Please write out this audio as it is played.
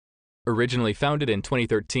Originally founded in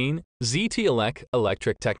 2013, ZTelec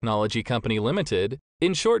Electric Technology Company Limited,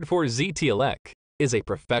 in short for ZTelec, is a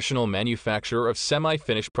professional manufacturer of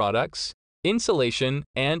semi-finished products, insulation,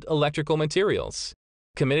 and electrical materials,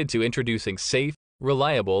 committed to introducing safe,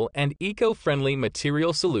 reliable, and eco-friendly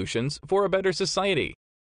material solutions for a better society.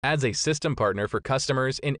 As a system partner for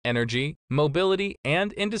customers in energy, mobility,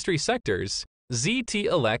 and industry sectors,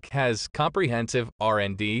 ZTelec has comprehensive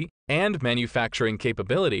R&D and manufacturing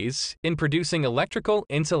capabilities in producing electrical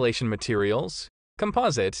insulation materials,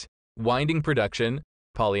 composite, winding production,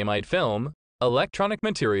 polyamide film, electronic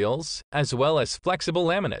materials, as well as flexible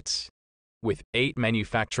laminates. With 8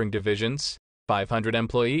 manufacturing divisions, 500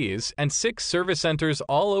 employees, and 6 service centers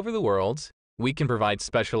all over the world, we can provide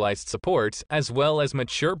specialized support as well as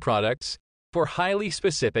mature products for highly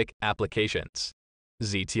specific applications.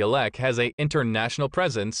 ZTelec has an international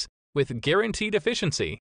presence with guaranteed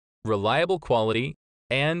efficiency, reliable quality,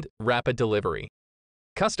 and rapid delivery.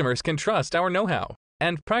 Customers can trust our know-how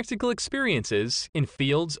and practical experiences in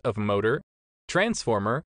fields of motor,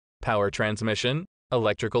 transformer, power transmission,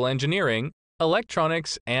 electrical engineering,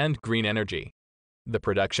 electronics, and green energy. The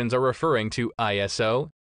productions are referring to ISO,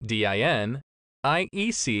 DIN,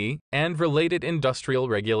 IEC, and related industrial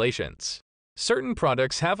regulations. Certain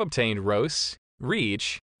products have obtained RoHS,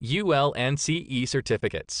 REACH, UL, and CE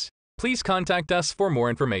certificates. Please contact us for more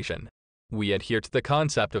information. We adhere to the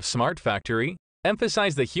concept of Smart Factory,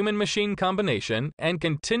 emphasize the human-machine combination, and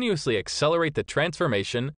continuously accelerate the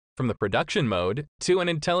transformation from the production mode to an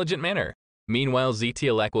intelligent manner. Meanwhile,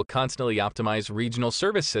 ZTelec will constantly optimize regional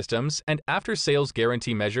service systems and after-sales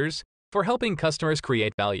guarantee measures for helping customers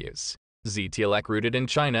create values. ZTelec, rooted in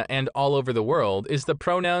China and all over the world, is the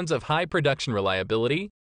pronouns of high production reliability,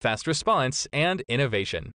 fast response, and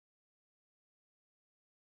innovation.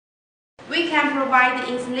 We can provide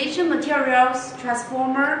insulation materials,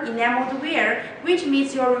 transformer, enameled ware, which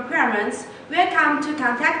meets your requirements. Welcome to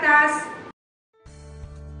contact us.